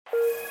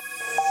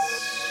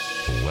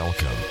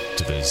Welcome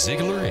to the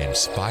Ziglar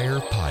Inspire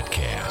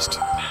Podcast.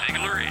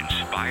 Ziglar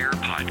Inspire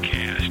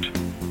Podcast.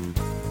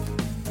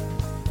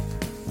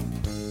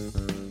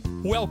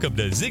 Welcome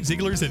to Zig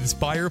Ziglar's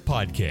Inspire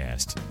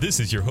Podcast. This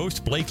is your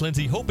host, Blake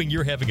Lindsay, hoping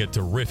you're having a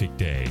terrific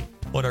day.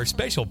 On our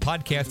special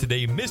podcast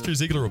today, Mr.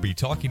 Ziglar will be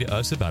talking to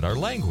us about our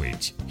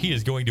language. He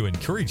is going to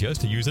encourage us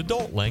to use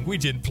adult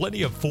language and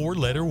plenty of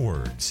four-letter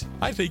words.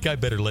 I think I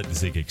better let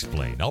Zig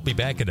explain. I'll be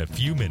back in a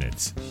few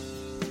minutes.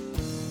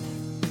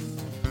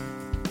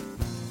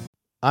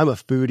 I'm a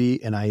foodie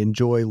and I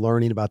enjoy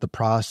learning about the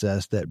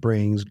process that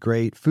brings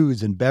great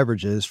foods and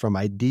beverages from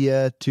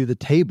idea to the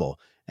table.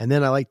 And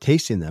then I like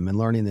tasting them and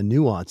learning the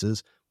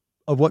nuances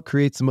of what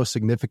creates the most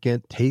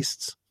significant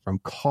tastes, from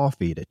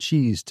coffee to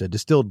cheese to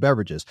distilled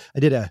beverages. I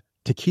did a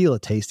tequila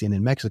tasting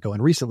in Mexico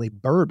and recently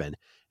bourbon.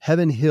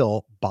 Heaven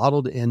Hill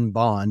Bottled in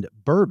Bond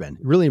Bourbon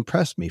really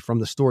impressed me from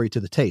the story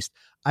to the taste.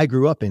 I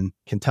grew up in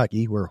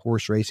Kentucky where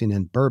horse racing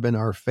and bourbon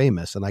are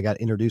famous, and I got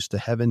introduced to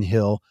Heaven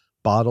Hill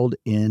Bottled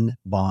in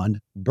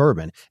Bond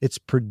Bourbon. It's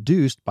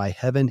produced by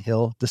Heaven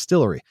Hill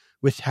Distillery,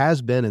 which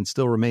has been and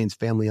still remains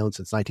family-owned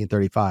since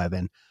 1935.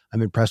 And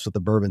I'm impressed with the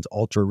bourbon's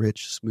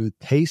ultra-rich, smooth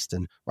taste.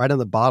 And right on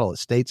the bottle, it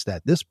states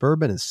that this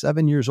bourbon is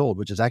 7 years old,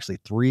 which is actually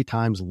 3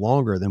 times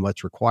longer than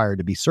what's required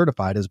to be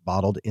certified as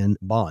bottled in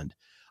bond.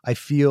 I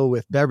feel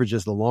with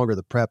beverages, the longer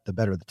the prep, the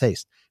better the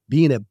taste.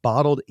 Being a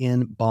bottled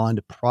in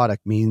bond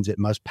product means it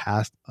must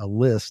pass a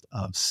list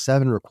of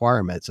 7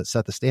 requirements that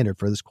set the standard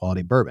for this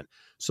quality bourbon.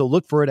 So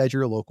look for it at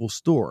your local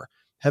store.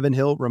 Heaven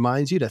Hill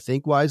reminds you to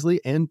think wisely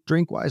and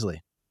drink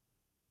wisely.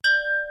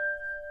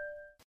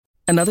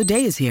 Another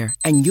day is here,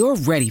 and you're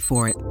ready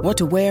for it. What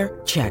to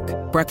wear? Check.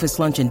 Breakfast,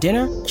 lunch, and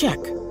dinner?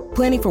 Check.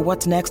 Planning for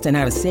what's next and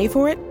how to save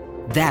for it?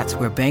 That's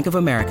where Bank of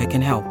America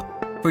can help.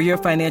 For your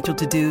financial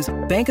to-dos,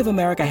 Bank of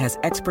America has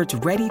experts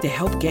ready to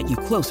help get you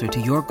closer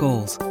to your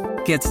goals.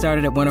 Get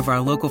started at one of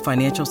our local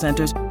financial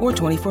centers or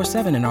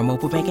 24/7 in our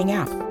mobile banking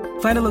app.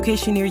 Find a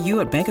location near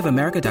you at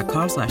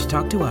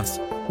bankofamerica.com/talktous.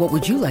 What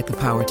would you like the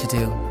power to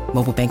do?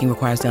 Mobile banking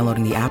requires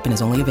downloading the app and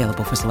is only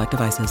available for select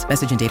devices.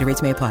 Message and data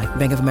rates may apply.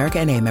 Bank of America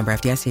N.A., member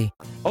FDIC.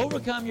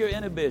 Overcome your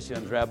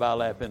inhibitions, Rabbi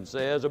Lapin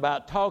says,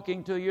 about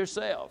talking to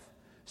yourself.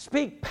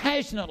 Speak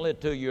passionately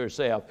to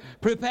yourself.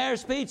 Prepare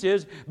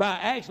speeches by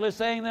actually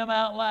saying them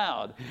out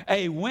loud.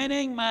 A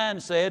winning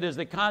mindset is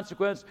the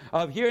consequence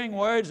of hearing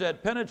words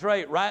that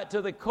penetrate right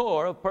to the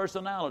core of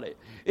personality.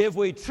 If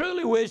we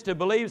truly wish to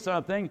believe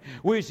something,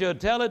 we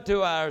should tell it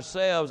to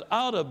ourselves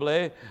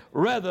audibly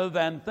rather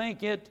than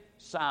think it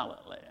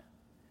silently.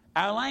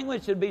 Our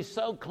language should be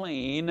so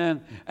clean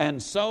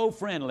and so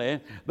friendly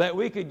that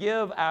we could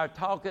give our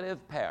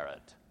talkative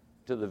parrot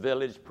to the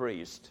village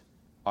priest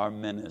or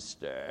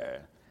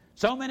minister.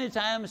 So many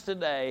times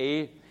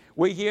today,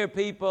 we hear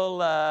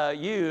people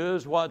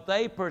use what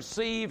they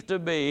perceive to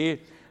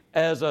be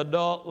as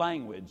adult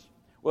language.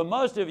 Well,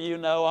 most of you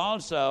know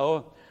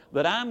also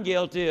that I'm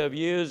guilty of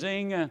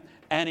using an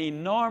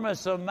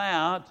enormous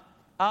amount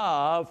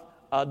of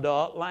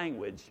adult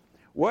language.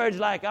 Words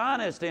like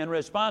honesty and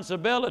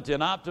responsibility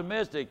and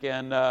optimistic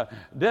and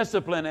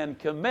discipline and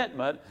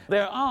commitment,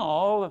 they're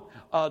all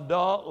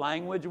adult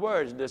language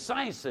words.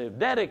 Decisive,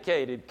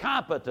 dedicated,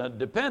 competent,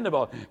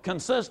 dependable,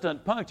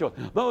 consistent, punctual.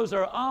 Those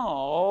are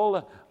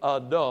all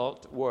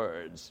adult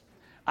words.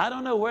 I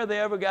don't know where they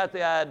ever got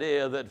the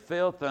idea that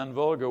filth and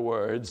vulgar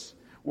words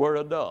were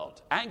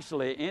adult.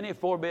 Actually, any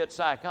 4-bit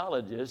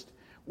psychologist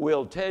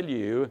will tell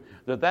you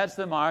that that's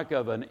the mark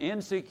of an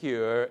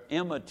insecure,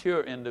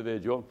 immature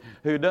individual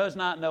who does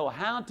not know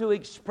how to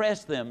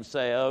express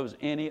themselves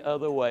any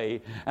other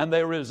way, and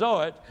they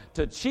resort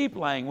to cheap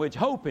language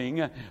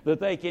hoping that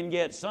they can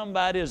get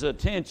somebody's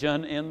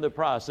attention in the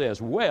process.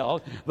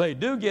 Well, they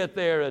do get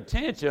their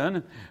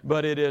attention,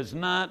 but it is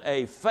not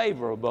a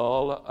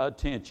favorable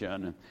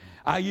attention.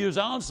 I use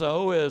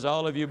also, as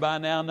all of you by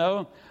now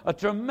know, a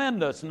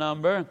tremendous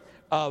number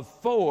of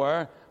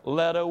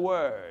 4-letter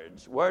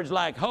words. Words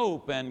like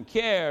hope and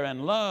care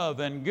and love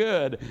and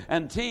good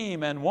and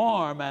team and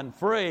warm and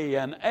free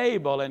and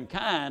able and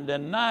kind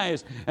and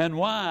nice and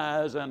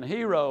wise and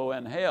hero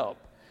and help.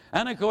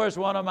 And of course,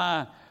 one of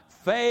my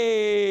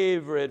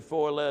favorite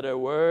 4-letter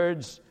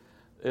words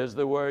is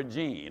the word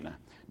Gene.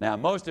 Now,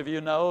 most of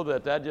you know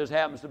that just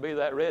happens to be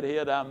that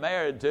redhead I'm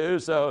married to,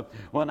 so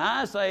when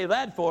I say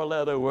that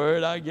 4-letter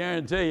word, I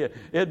guarantee you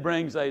it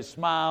brings a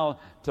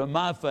smile to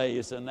my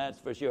face, and that's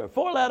for sure.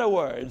 4-letter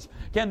words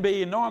can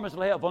be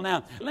enormously helpful.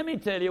 Now, let me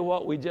tell you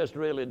what we just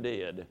really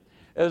did.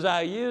 As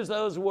I used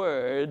those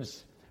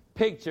words,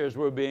 pictures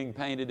were being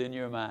painted in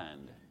your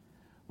mind.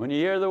 When you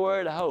hear the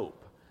word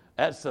hope,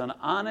 that's an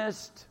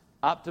honest,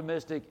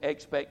 optimistic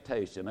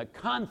expectation, a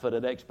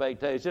confident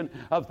expectation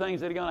of things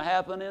that are going to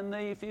happen in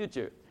the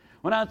future.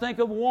 When I think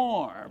of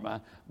warm,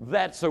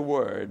 that's a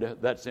word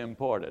that's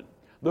important.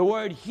 The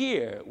word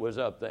here was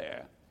up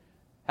there.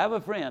 Have a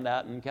friend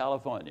out in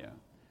California.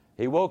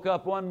 He woke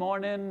up one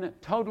morning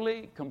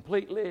totally,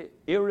 completely,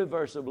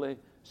 irreversibly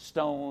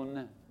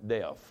stone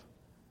deaf.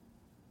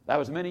 That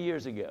was many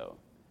years ago.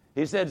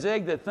 He said,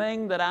 Zig, the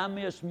thing that I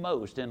miss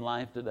most in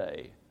life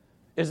today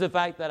is the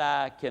fact that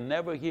I can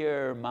never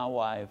hear my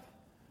wife,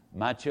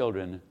 my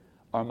children,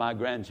 or my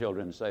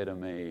grandchildren say to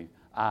me,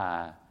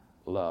 I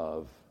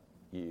love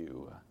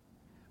you.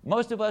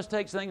 Most of us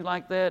take things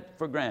like that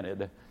for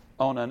granted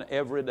on an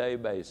everyday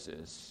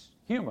basis.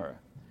 Humor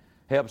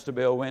helps to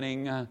build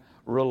winning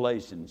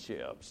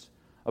relationships.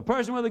 A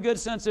person with a good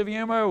sense of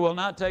humor will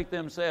not take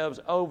themselves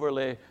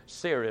overly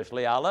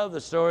seriously. I love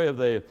the story of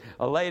a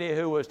lady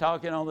who was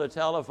talking on the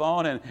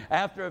telephone, and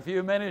after a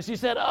few minutes she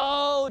said,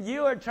 "Oh,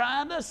 you are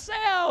trying to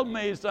sell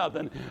me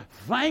something.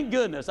 Thank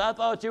goodness. I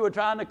thought you were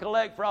trying to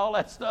collect for all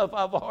that stuff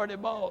I've already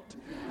bought."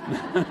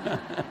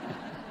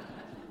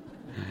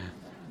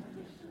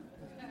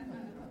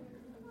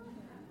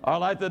 Or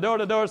like the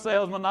door-to-door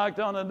salesman knocked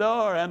on the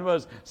door and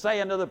was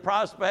saying to the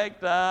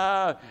prospect,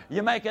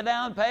 you make a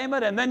down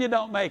payment and then you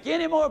don't make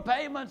any more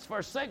payments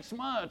for 6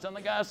 months. And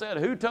the guy said,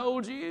 "Who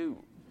told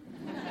you?"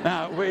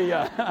 Now,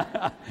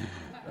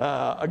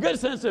 a good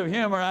sense of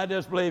humor, I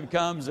just believe,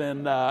 comes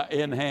in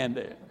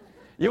handy.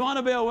 You want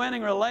to build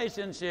winning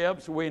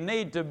relationships, we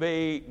need to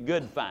be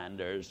good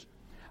finders.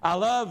 I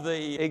love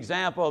the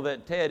example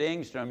that Ted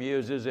Engstrom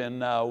uses in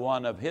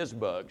one of his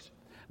books.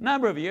 A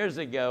number of years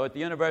ago at the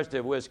University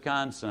of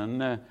Wisconsin,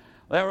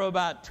 there were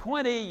about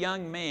 20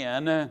 young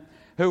men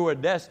who were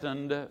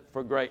destined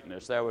for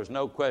greatness. There was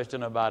no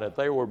question about it.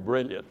 They were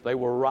brilliant. They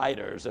were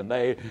writers, and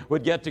they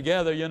would get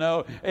together,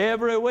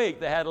 every week.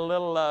 They had a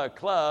little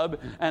club,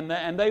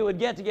 and they would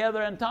get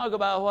together and talk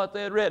about what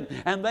they had written,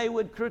 and they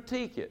would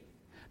critique it.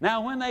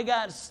 Now, when they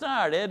got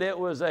started, it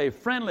was a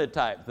friendly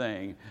type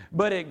thing,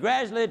 but it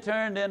gradually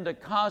turned into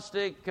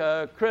caustic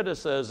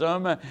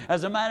criticism.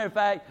 As a matter of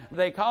fact,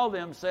 they called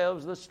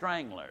themselves the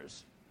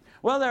Stranglers.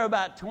 Well, there were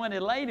about 20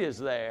 ladies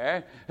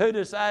there who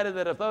decided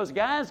that if those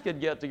guys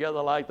could get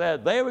together like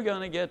that, they were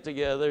going to get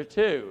together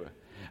too.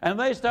 And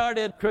they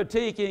started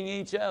critiquing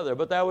each other,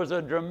 but there was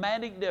a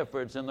dramatic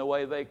difference in the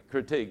way they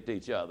critiqued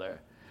each other.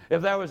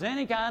 If there was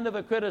any kind of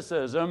a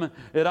criticism,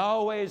 it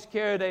always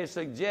carried a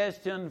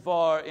suggestion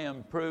for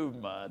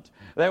improvement.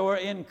 They were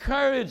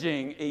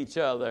encouraging each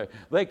other.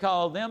 They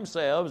called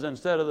themselves,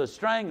 instead of the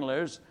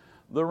Stranglers,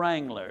 the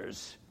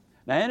Wranglers.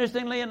 Now,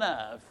 interestingly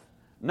enough,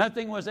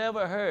 nothing was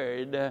ever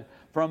heard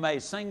from a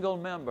single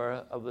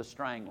member of the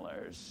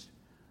Stranglers.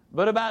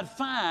 But about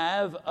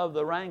 5 of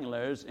the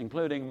Wranglers,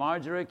 including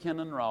Marjorie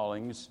Kinnan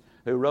Rawlings,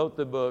 who wrote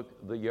the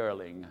book The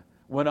Yearling,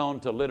 went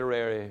on to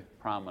literary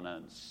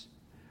prominence.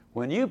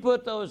 When you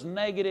put those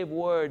negative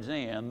words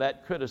in,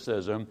 that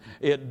criticism,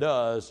 it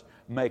does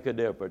make a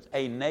difference,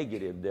 a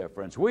negative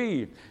difference.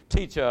 We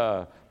teach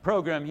a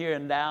program here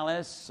in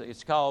Dallas.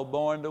 It's called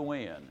Born to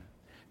Win.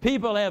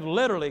 People have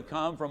literally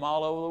come from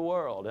all over the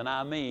world, and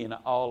I mean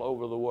all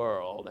over the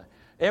world.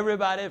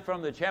 Everybody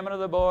from the chairman of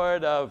the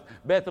board of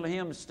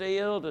Bethlehem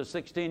Steel to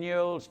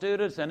 16-year-old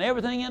students and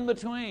everything in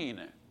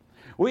between.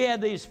 We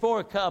had these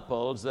 4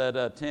 couples that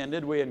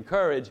attended. We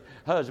encourage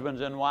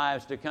husbands and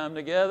wives to come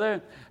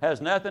together. Has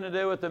nothing to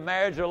do with the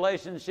marriage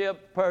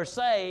relationship per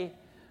se,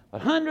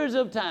 but hundreds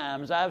of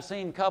times I've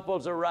seen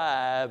couples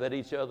arrive at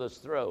each other's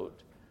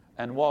throat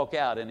and walk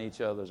out in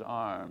each other's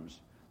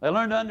arms. They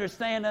learn to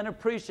understand and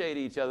appreciate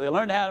each other. They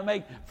learn how to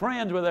make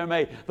friends with their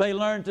mate. They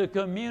learn to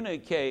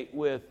communicate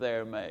with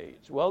their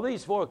mates. Well,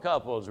 these 4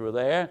 couples were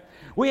there.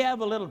 We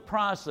have a little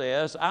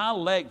process.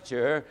 I'll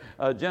lecture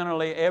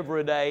generally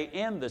every day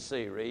in the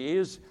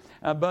series,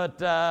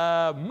 but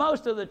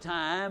most of the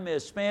time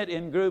is spent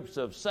in groups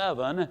of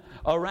 7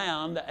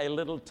 around a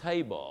little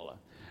table.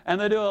 And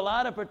they do a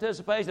lot of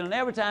participation, and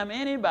every time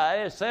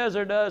anybody says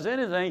or does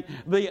anything,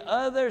 the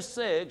other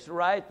 6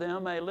 write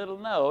them a little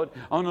note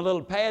on a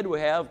little pad we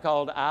have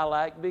called I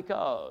Like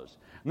Because.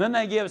 And then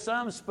they give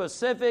some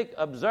specific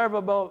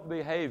observable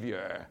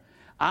behavior.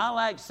 I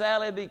like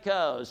Sally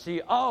because she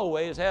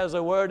always has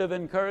a word of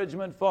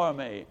encouragement for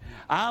me.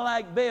 I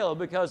like Bill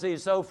because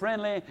he's so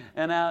friendly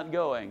and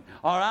outgoing.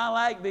 Or I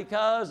like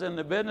because in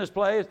the business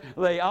place,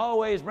 they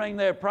always bring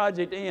their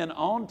project in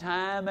on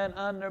time and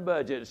under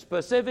budget.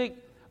 Specific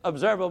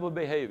observable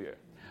behavior.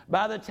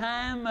 By the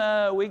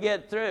time we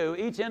get through,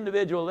 each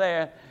individual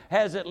there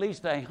has at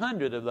least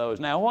 100 of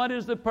those. Now, what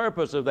is the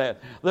purpose of that?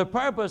 The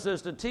purpose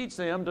is to teach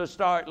them to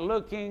start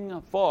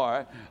looking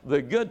for the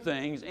good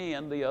things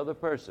in the other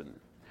person.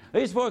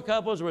 These 4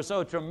 couples were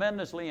so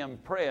tremendously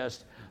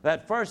impressed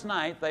that first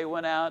night they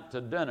went out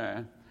to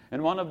dinner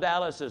in one of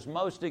Dallas's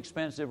most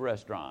expensive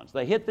restaurants.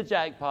 They hit the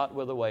jackpot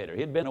with a waiter.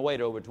 He'd been a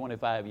waiter over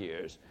 25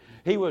 years.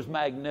 He was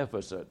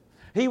magnificent.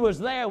 He was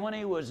there when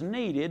he was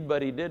needed,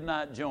 but he did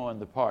not join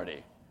the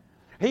party.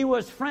 He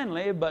was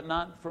friendly, but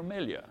not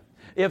familiar.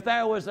 If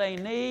there was a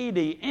need,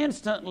 he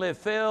instantly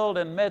filled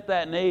and met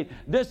that need,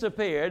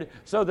 disappeared,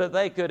 so that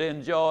they could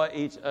enjoy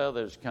each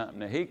other's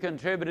company. He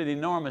contributed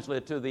enormously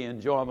to the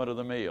enjoyment of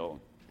the meal.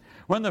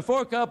 When the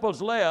 4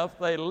 couples left,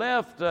 they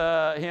left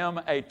him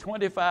a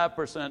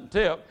 25%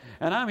 tip,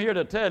 and I'm here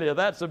to tell you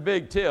that's a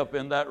big tip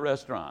in that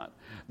restaurant.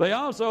 They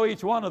also,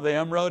 each one of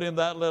them, wrote him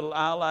that little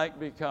I like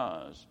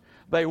because.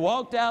 They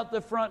walked out the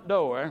front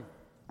door,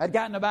 had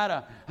gotten about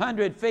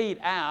 100 feet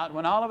out,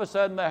 when all of a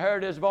sudden they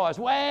heard his voice.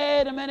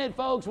 Wait a minute,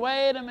 folks,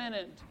 wait a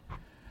minute.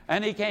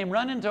 And he came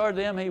running toward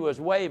them. He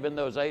was waving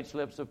those 8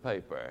 slips of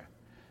paper.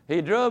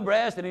 He drew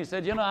abreast and he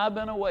said, you know, I've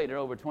been a waiter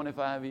over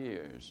 25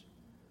 years.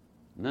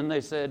 And then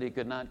they said he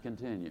could not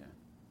continue.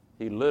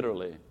 He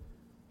literally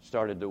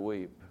started to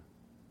weep.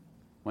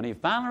 When he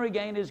finally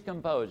regained his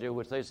composure,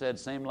 which they said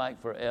seemed like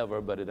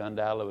forever, but it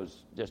undoubtedly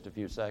was just a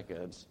few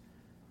seconds,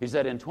 he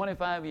said, in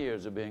 25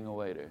 years of being a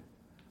waiter,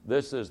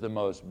 this is the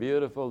most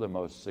beautiful, the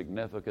most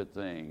significant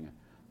thing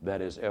that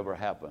has ever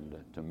happened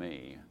to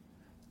me.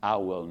 I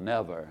will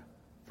never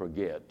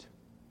forget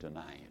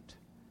tonight.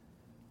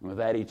 And with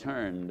that, he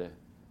turned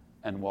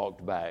and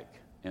walked back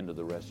into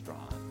the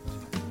restaurant.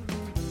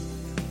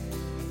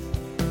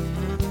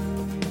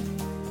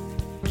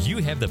 You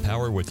have the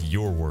power with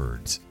your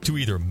words to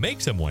either make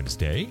someone's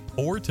day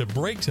or to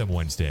break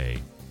someone's day.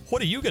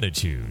 What are you going to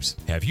choose?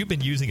 Have you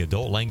been using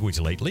adult language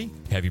lately?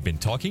 Have you been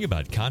talking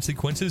about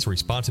consequences,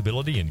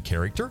 responsibility, and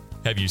character?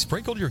 Have you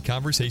sprinkled your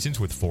conversations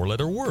with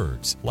 4-letter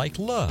words like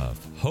love,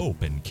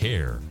 hope, and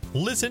care?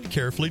 Listen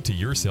carefully to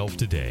yourself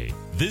today.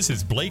 This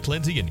is Blake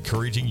Lindsay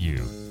encouraging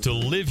you to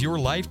live your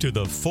life to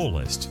the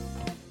fullest.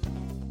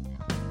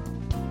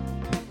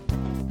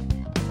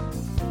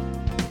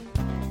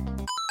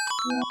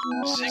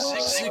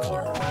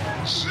 Ziglar.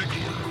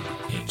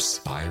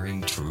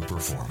 Inspiring true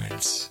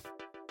performance.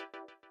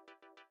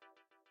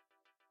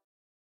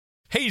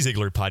 Hey,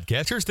 Ziglar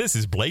podcasters, this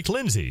is Blake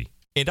Lindsay,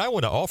 and I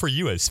want to offer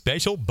you a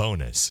special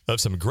bonus of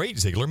some great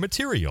Ziglar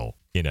material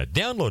in a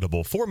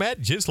downloadable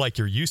format just like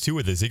you're used to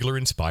with the Ziglar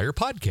Inspire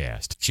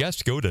podcast.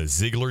 Just go to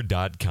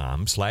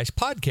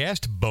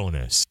Ziglar.com/podcast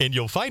bonus, and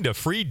you'll find a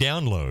free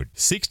download,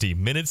 60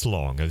 minutes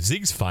long, of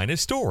Zig's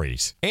finest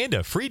stories, and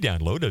a free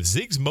download of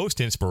Zig's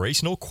most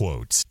inspirational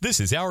quotes.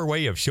 This is our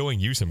way of showing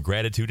you some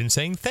gratitude and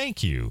saying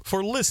thank you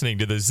for listening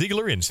to the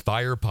Ziglar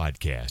Inspire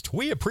podcast.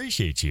 We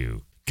appreciate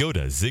you. Go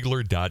to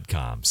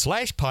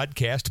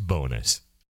Ziglar.com/podcast bonus.